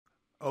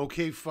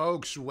Okay,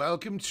 folks,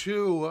 welcome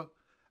to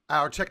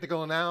our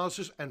technical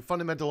analysis and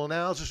fundamental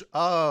analysis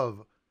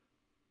of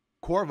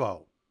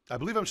Qorvo. I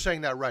believe I'm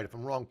saying that right. If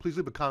I'm wrong, please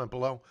leave a comment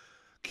below.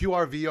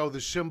 QRVO, the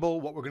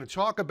symbol. What we're going to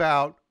talk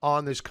about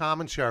on this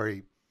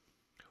commentary,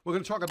 we're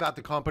going to talk about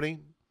the company,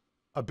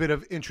 a bit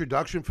of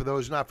introduction for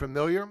those not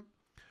familiar.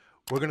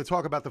 We're going to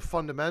talk about the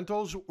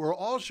fundamentals. We're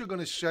also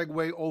going to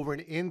segue over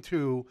and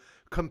into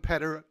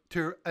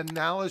competitor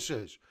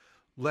analysis.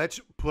 Let's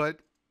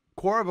put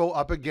Qorvo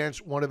up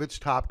against one of its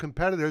top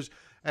competitors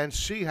and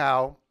see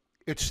how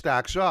it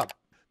stacks up.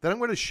 Then I'm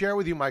going to share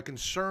with you my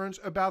concerns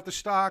about the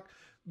stock.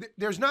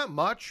 There's not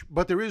much,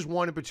 but there is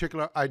one in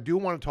particular I do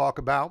want to talk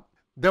about.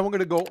 Then we're going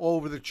to go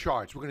over the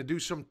charts. We're going to do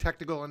some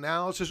technical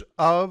analysis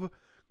of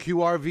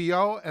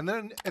QRVO. And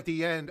then at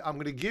the end, I'm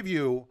going to give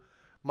you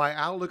my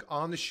outlook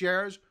on the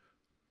shares.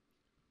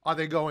 Are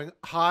they going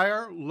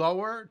higher,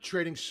 lower,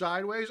 trading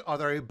sideways? Are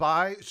they a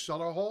buy,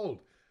 sell, or hold?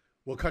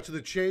 We'll cut to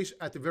the chase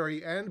at the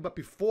very end. But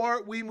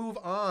before we move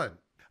on,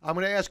 I'm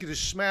going to ask you to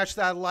smash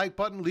that like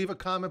button, leave a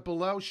comment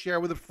below, share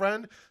with a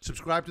friend,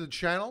 subscribe to the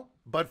channel.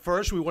 But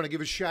first, we want to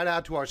give a shout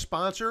out to our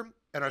sponsor,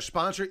 and our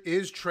sponsor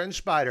is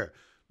TrendSpider.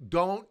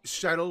 Don't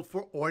settle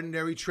for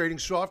ordinary trading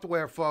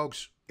software,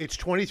 folks. It's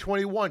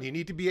 2021. You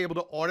need to be able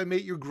to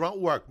automate your grunt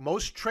work.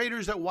 Most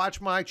traders that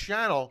watch my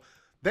channel,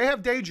 they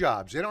have day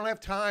jobs. They don't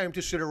have time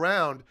to sit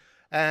around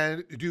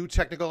and do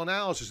technical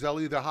analysis.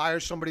 They'll either hire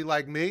somebody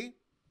like me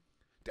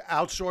to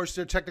outsource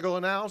their technical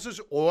analysis,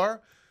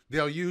 or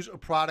they'll use a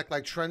product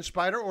like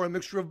TrendSpider or a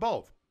mixture of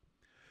both.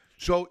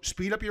 So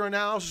speed up your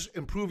analysis,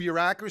 improve your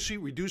accuracy,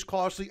 reduce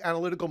costly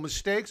analytical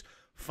mistakes,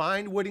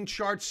 find winning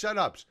chart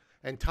setups,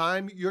 and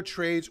time your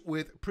trades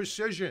with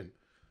precision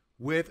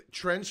with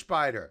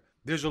TrendSpider.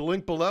 There's a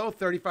link below,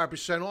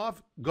 35%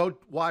 off. Go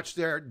watch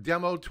their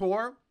demo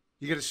tour.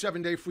 You get a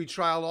 7-day free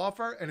trial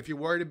offer. And if you're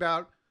worried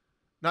about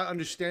not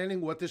understanding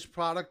what this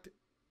product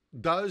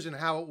does and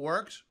how it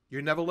works,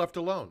 you're never left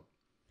alone.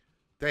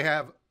 They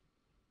have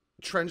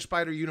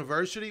TrendSpider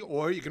University,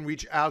 or you can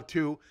reach out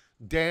to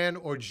Dan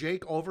or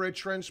Jake over at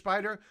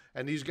TrendSpider,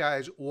 and these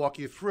guys walk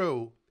you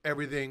through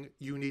everything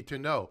you need to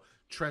know.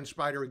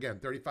 TrendSpider, again,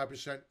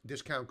 35%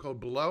 discount code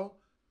below,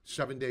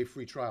 7-day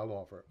free trial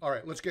offer. All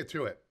right, let's get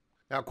to it.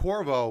 Now,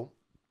 Qorvo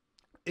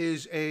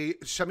is a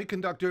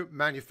semiconductor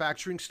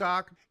manufacturing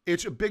stock.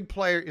 It's a big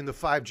player in the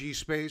 5G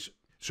space,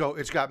 so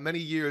it's got many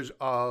years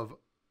of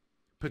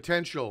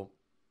potential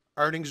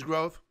earnings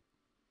growth.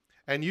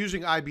 And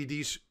using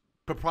IBD's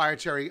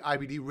proprietary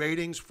IBD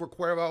ratings for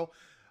Qorvo,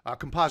 a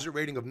composite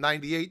rating of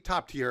 98,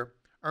 top tier,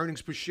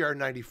 earnings per share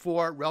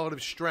 94,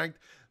 relative strength.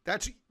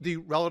 That's the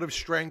relative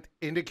strength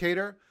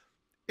indicator.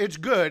 It's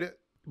good,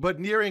 but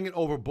nearing an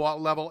overbought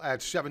level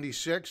at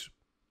 76.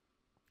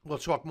 We'll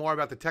talk more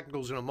about the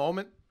technicals in a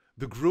moment.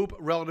 The group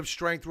relative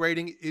strength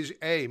rating is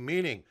A,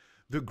 meaning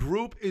the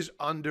group is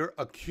under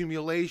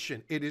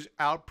accumulation. It is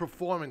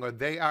outperforming, or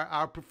they are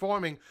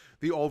outperforming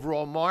the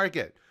overall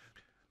market.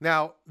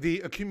 Now,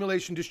 the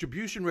accumulation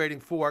distribution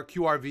rating for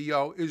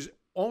QRVO is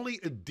only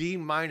a D-.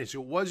 It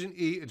was an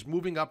E. It's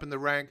moving up in the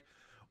rank.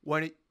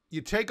 When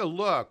you take a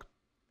look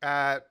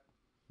at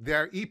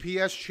their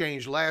EPS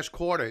change last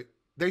quarter,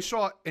 they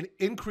saw an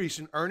increase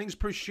in earnings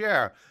per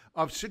share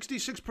of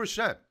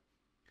 66%.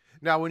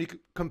 Now, when you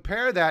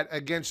compare that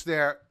against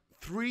their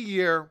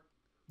 3-year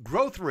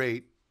growth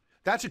rate,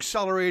 that's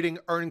accelerating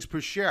earnings per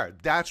share.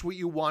 That's what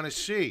you want to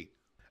see.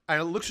 And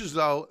it looks as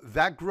though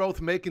that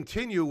growth may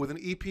continue with an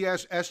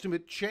EPS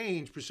estimate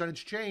change,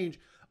 percentage change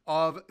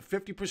of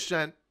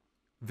 50%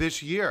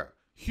 this year.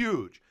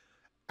 Huge.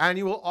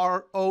 Annual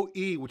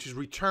ROE, which is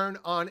return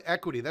on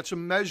equity. That's a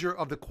measure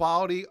of the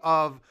quality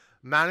of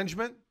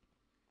management.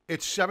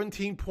 It's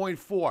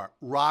 17.4,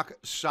 rock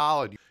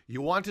solid.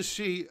 You want to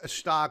see a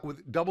stock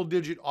with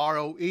double-digit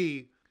ROE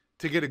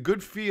to get a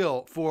good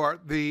feel for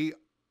the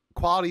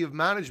quality of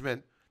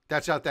management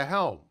that's at the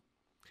helm.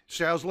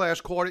 Sales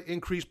last quarter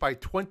increased by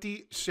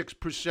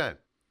 26%.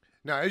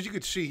 Now, as you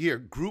can see here,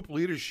 group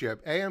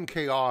leadership,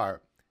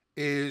 AMKR,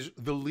 is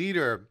the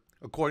leader,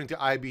 according to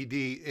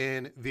IBD,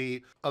 in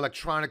the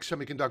electronic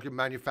semiconductor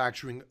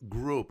manufacturing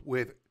group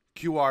with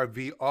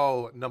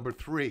QRVO number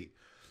 3.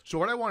 So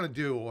what I want to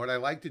do, what I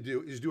like to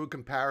do, is do a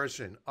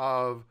comparison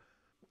of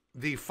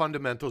the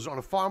fundamentals on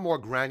a far more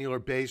granular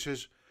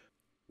basis,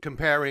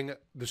 comparing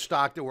the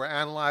stock that we're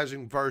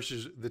analyzing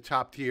versus the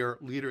top tier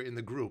leader in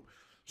the group.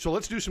 So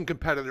let's do some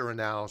competitor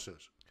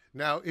analysis.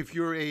 Now, if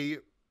you're a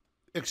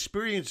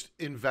experienced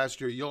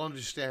investor, you'll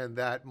understand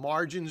that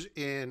margins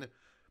in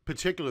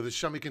particular, the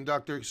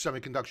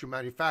semiconductor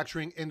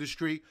manufacturing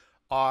industry,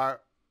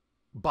 are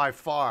by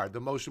far the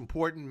most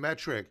important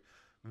metric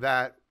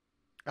that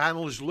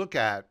analysts look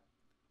at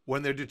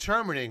when they're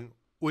determining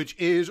which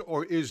is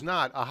or is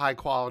not a high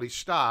quality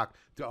stock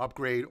to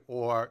upgrade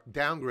or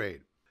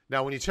downgrade.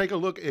 Now, when you take a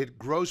look at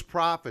gross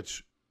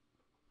profits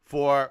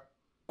for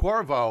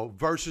Qorvo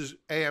versus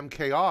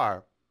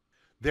AMKR,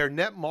 their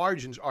net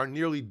margins are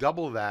nearly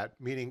double that,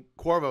 meaning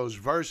Qorvo's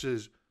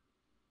versus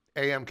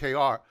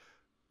AMKR.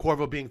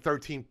 Qorvo being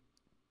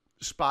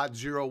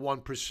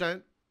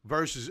 13.01%,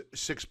 versus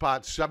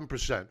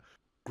 6.7%.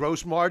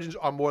 Gross margins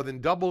are more than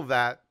double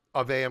that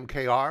of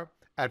AMKR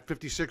at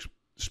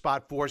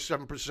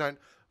 56.47%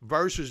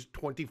 versus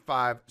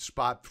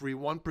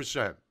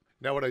 25.31%.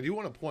 Now, what I do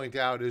want to point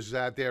out is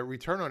that their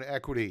return on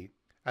equity,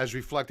 as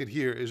reflected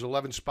here, is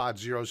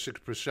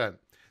 11.06%.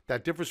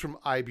 That differs from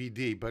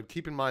IBD, but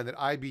keep in mind that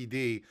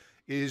IBD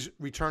is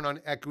return on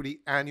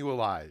equity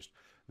annualized.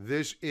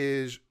 This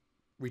is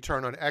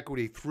return on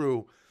equity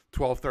through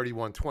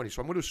 12/31/20.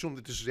 So I'm going to assume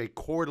that this is a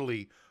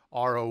quarterly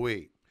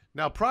ROE.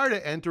 Now, prior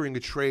to entering a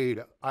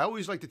trade, I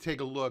always like to take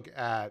a look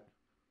at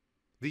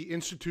the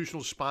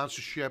institutional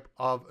sponsorship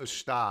of a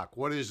stock.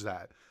 What is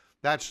that?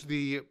 That's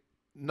the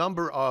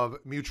number of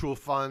mutual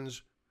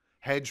funds,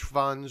 hedge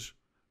funds,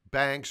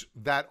 banks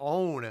that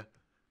own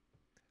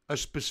a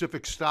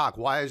specific stock.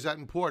 Why is that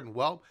important?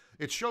 Well,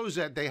 it shows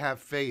that they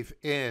have faith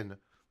in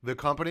the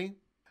company,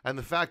 and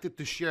the fact that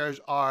the shares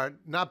are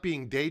not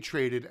being day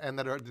traded and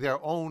that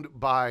they're owned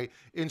by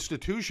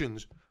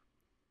institutions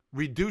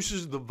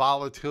reduces the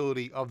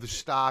volatility of the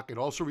stock. It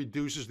also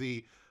reduces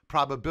the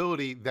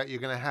probability that you're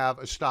going to have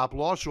a stop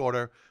loss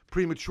order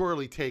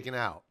prematurely taken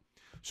out.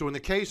 So in the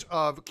case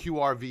of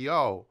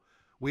QRVO,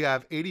 we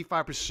have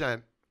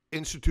 85%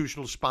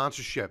 institutional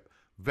sponsorship.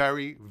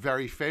 Very,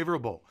 very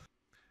favorable.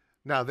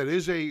 Now, that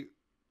is a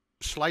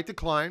slight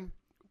decline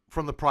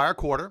from the prior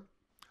quarter,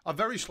 a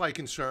very slight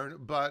concern,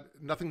 but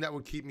nothing that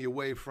would keep me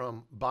away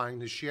from buying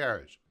the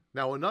shares.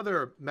 Now,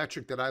 another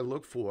metric that I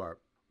look for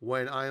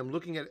when I am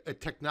looking at a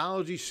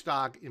technology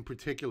stock in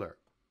particular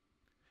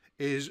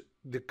is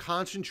the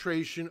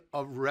concentration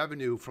of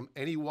revenue from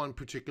any one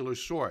particular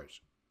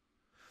source.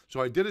 So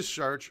I did a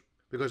search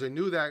because I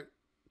knew that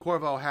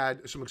Qorvo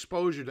had some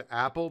exposure to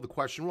Apple. The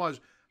question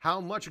was, how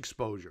much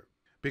exposure?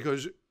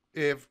 Because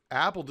if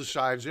Apple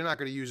decides they're not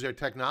going to use their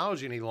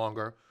technology any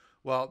longer,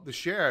 well, the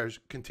shares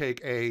can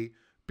take a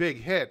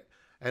big hit.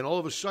 And all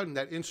of a sudden,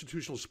 that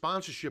institutional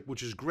sponsorship,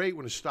 which is great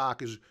when a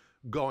stock is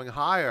going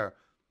higher,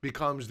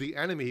 becomes the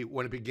enemy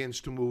when it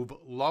begins to move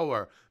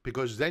lower,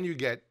 because then you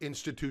get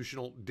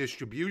institutional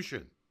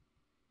distribution.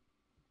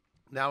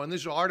 Now, in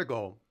this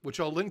article, which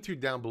I'll link to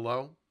down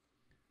below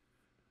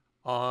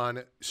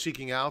on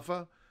Seeking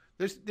Alpha,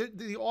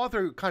 the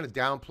author kind of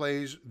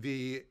downplays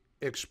the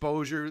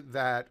exposure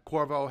that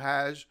Qorvo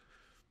has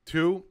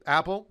to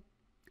Apple.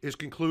 His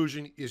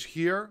conclusion is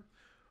here.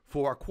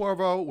 For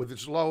Qorvo, with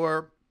its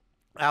lower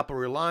Apple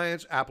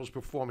reliance, Apple's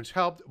performance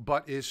helped,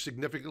 but is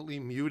significantly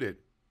muted.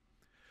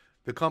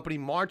 The company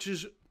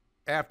marches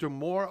after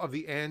more of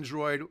the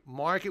Android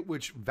market,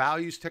 which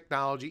values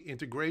technology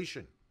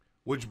integration,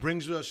 which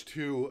brings us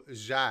to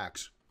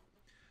Zacks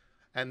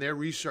and their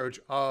research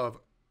of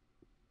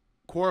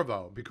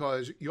Qorvo,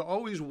 because you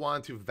always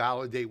want to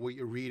validate what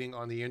you're reading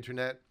on the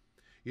internet.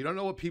 You don't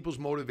know what people's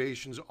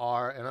motivations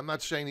are, and I'm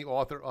not saying the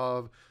author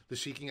of the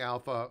Seeking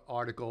Alpha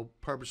article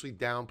purposely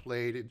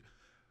downplayed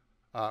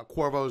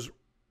Qorvo's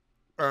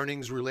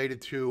earnings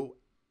related to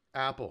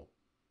Apple.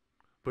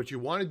 But you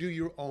want to do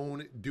your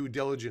own due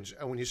diligence.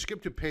 And when you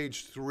skip to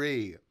page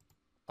 3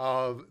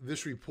 of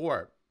this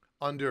report,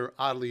 under,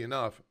 oddly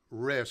enough,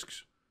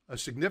 risks, a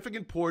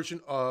significant portion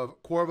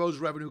of Qorvo's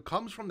revenue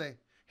comes from the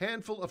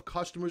handful of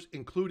customers,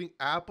 including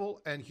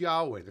Apple and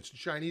Huawei, that's the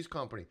Chinese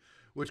company,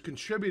 which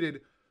contributed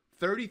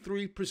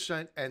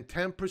 33% and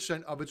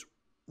 10% of its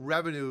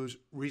revenues,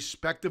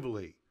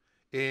 respectively,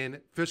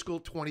 in fiscal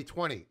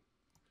 2020.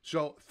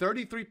 So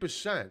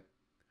 33%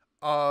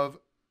 of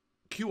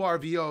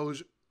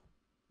QRVO's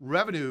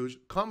revenues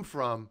come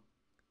from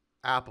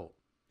Apple.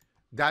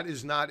 That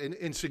is not an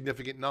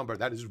insignificant number.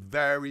 That is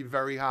very,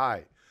 very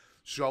high.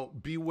 So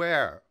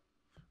beware.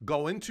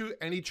 Go into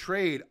any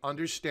trade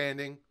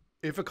understanding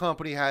if a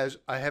company has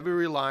a heavy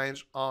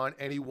reliance on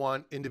any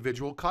one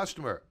individual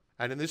customer.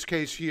 And in this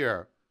case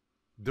here,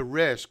 the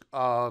risk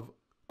of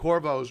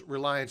Qorvo's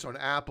reliance on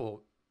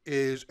Apple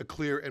is a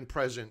clear and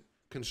present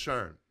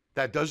concern.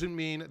 That doesn't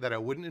mean that I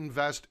wouldn't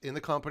invest in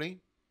the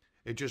company.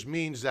 It just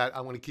means that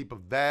I'm going to keep a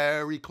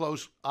very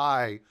close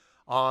eye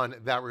on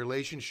that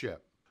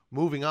relationship.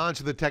 Moving on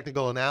to the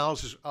technical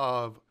analysis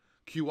of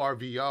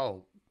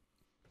QRVO,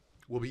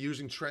 we'll be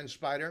using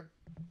TrendSpider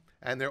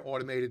and their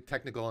automated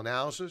technical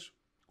analysis.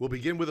 We'll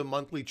begin with a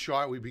monthly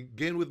chart. We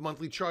begin with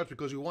monthly charts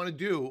because we want to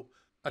do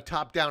a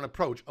top-down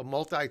approach, a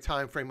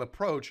multi-time frame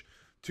approach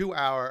to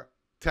our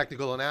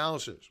technical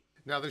analysis.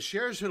 Now, the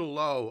shares hit a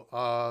low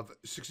of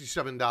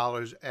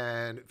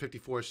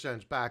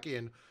 $67.54 back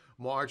in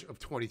March of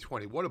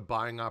 2020. What a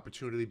buying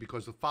opportunity,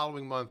 because the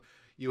following month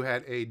you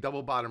had a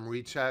double bottom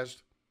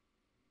retest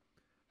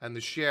and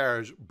the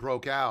shares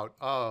broke out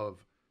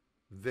of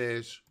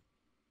this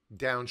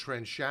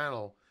downtrend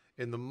channel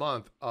in the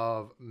month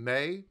of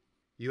May.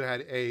 You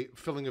had a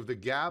filling of the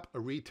gap, a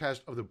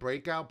retest of the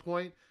breakout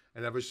point,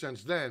 and ever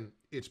since then,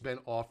 it's been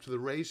off to the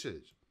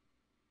races.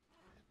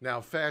 Now,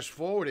 fast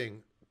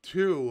forwarding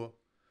to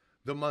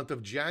the month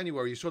of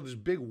January, you saw this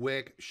big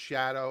wick,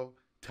 shadow,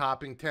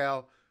 topping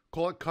tail.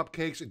 Call it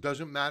cupcakes, it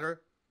doesn't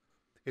matter.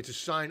 It's a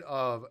sign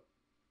of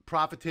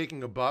profit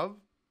taking above.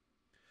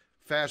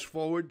 Fast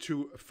forward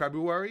to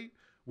February,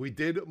 We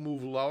did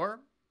move lower.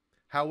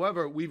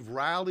 However, we've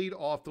rallied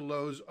off the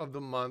lows of the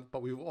month,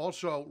 but we've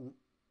also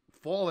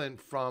fallen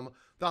from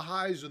the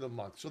highs of the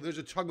month. So there's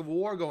a tug of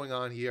war going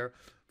on here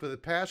for the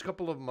past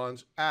couple of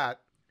months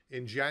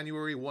in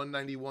January,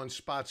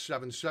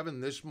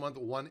 191.77. This month,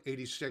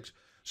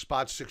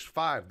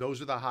 186.65.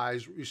 Those are the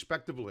highs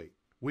respectively.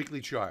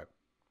 Weekly chart.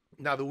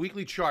 Now, the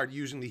weekly chart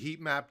using the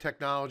heat map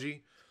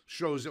technology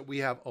shows that we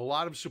have a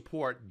lot of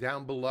support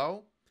down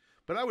below,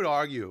 but I would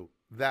argue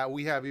that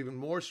we have even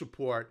more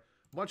support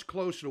much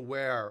closer to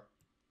where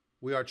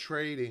we are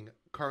trading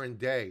current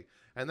day,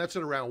 and that's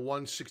at around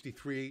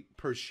 163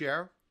 per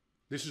share.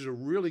 This is a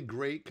really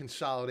great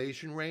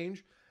consolidation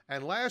range,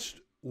 and last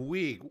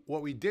week,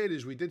 what we did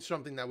is we did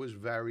something that was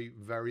very,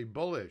 very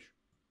bullish.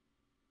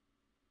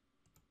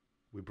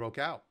 We broke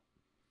out.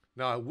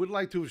 Now, I would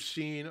like to have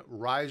seen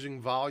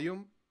rising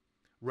volume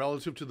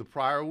relative to the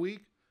prior week.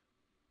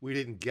 We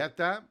didn't get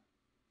that.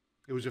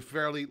 It was a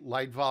fairly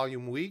light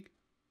volume week.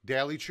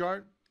 Daily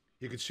chart.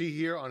 You can see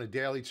here on a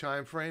daily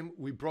time frame,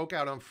 we broke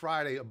out on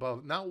Friday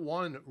above not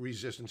one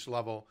resistance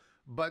level,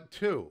 but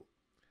two.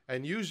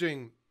 And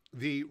using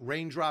the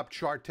raindrop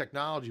chart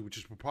technology, which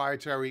is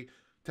proprietary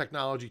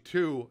technology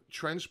to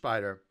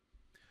TrendSpider,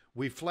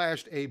 we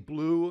flashed a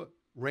blue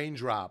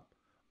raindrop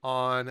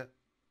on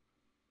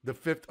the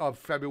 5th of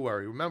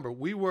February. Remember,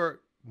 we were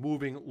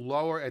moving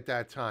lower at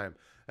that time.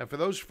 And for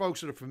those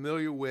folks that are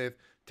familiar with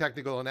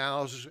technical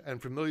analysis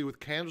and familiar with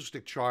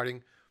candlestick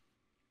charting,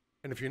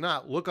 and if you're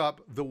not, look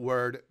up the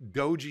word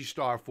doji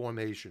star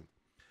formation.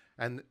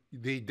 And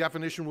the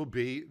definition will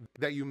be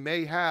that you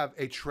may have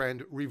a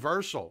trend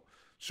reversal.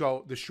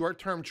 So the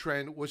short-term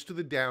trend was to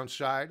the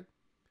downside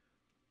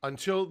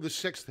until the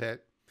 6th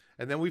hit,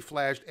 and then we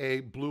flashed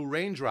a blue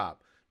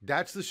raindrop.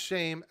 That's the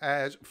same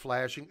as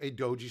flashing a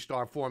doji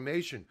star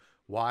formation.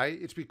 Why?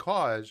 It's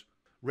because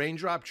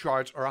raindrop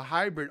charts are a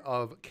hybrid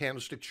of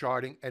candlestick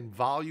charting and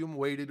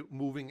volume-weighted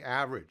moving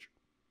average.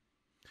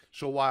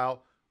 So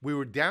while we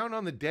were down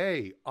on the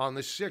day on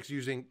the 6th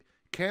using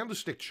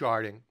candlestick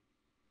charting,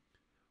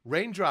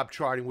 raindrop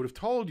charting would have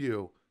told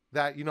you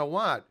that, you know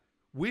what,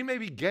 we may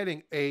be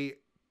getting a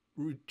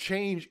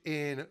change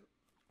in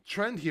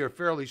trend here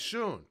fairly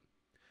soon.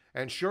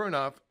 And sure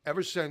enough,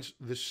 ever since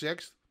the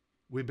 6th,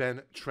 we've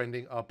been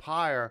trending up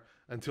higher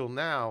until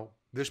now.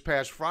 This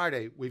past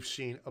Friday, we've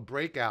seen a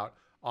breakout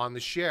on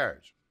the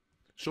shares.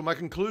 So my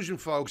conclusion,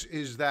 folks,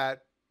 is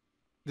that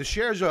the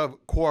shares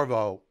of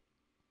Qorvo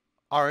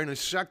are in a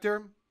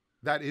sector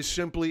that is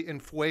simply in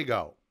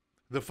fuego.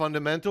 The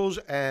fundamentals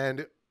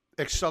and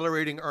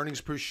accelerating earnings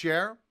per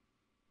share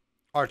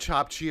are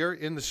top tier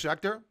in the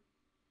sector.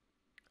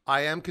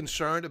 I am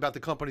concerned about the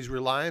company's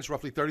reliance.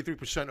 Roughly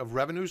 33% of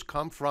revenues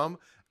come from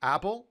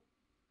Apple.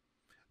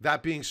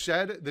 That being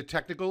said, the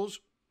technicals,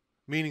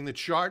 meaning the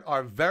chart,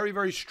 are very,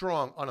 very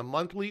strong on a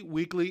monthly,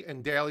 weekly,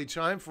 and daily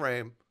time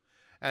frame.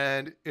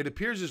 And it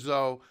appears as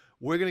though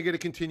we're going to get a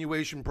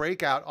continuation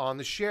breakout on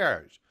the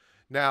shares.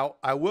 Now,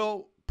 I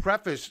will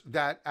preface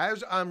that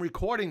as I'm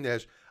recording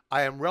this,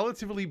 I am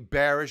relatively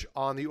bearish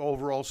on the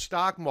overall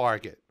stock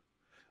market.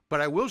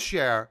 But I will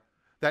share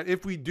that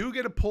if we do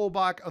get a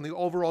pullback on the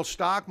overall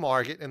stock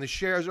market and the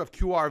shares of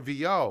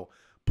QRVO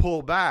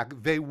pull back,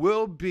 they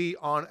will be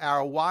on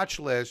our watch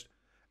list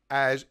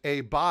as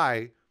a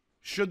buy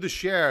should the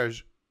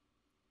shares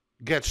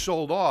get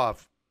sold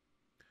off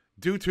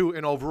due to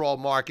an overall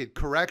market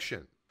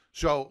correction.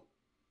 So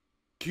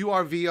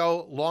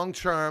QRVO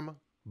long-term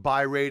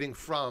buy rating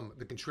from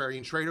the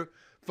Contrarian Trader.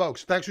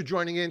 Folks, thanks for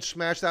joining in.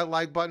 Smash that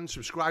like button.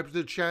 Subscribe to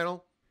the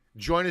channel.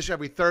 Join us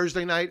every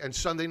Thursday night and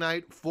Sunday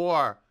night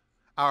for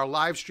our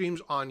live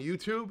streams on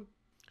YouTube.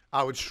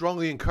 I would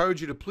strongly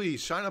encourage you to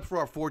please sign up for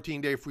our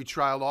 14-day free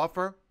trial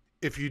offer.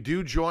 If you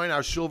do join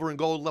our silver and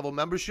gold level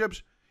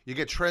memberships, you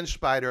get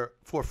TrendSpider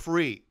for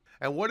free.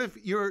 And what if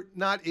you're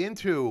not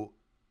into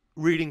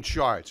reading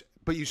charts,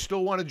 but you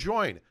still want to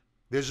join?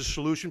 There's a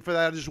solution for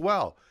that as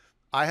well.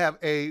 I have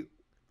a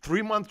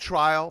 3-month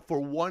trial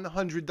for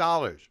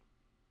 $100.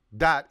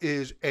 That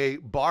is a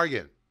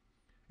bargain.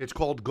 It's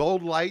called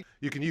Gold Light.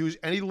 You can use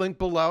any link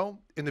below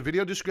in the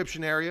video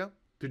description area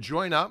to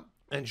join up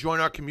and join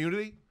our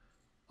community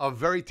of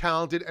very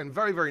talented and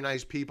very, very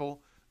nice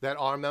people that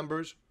are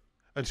members.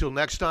 Until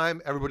next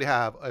time, everybody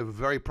have a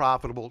very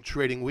profitable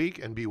trading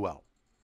week and be well.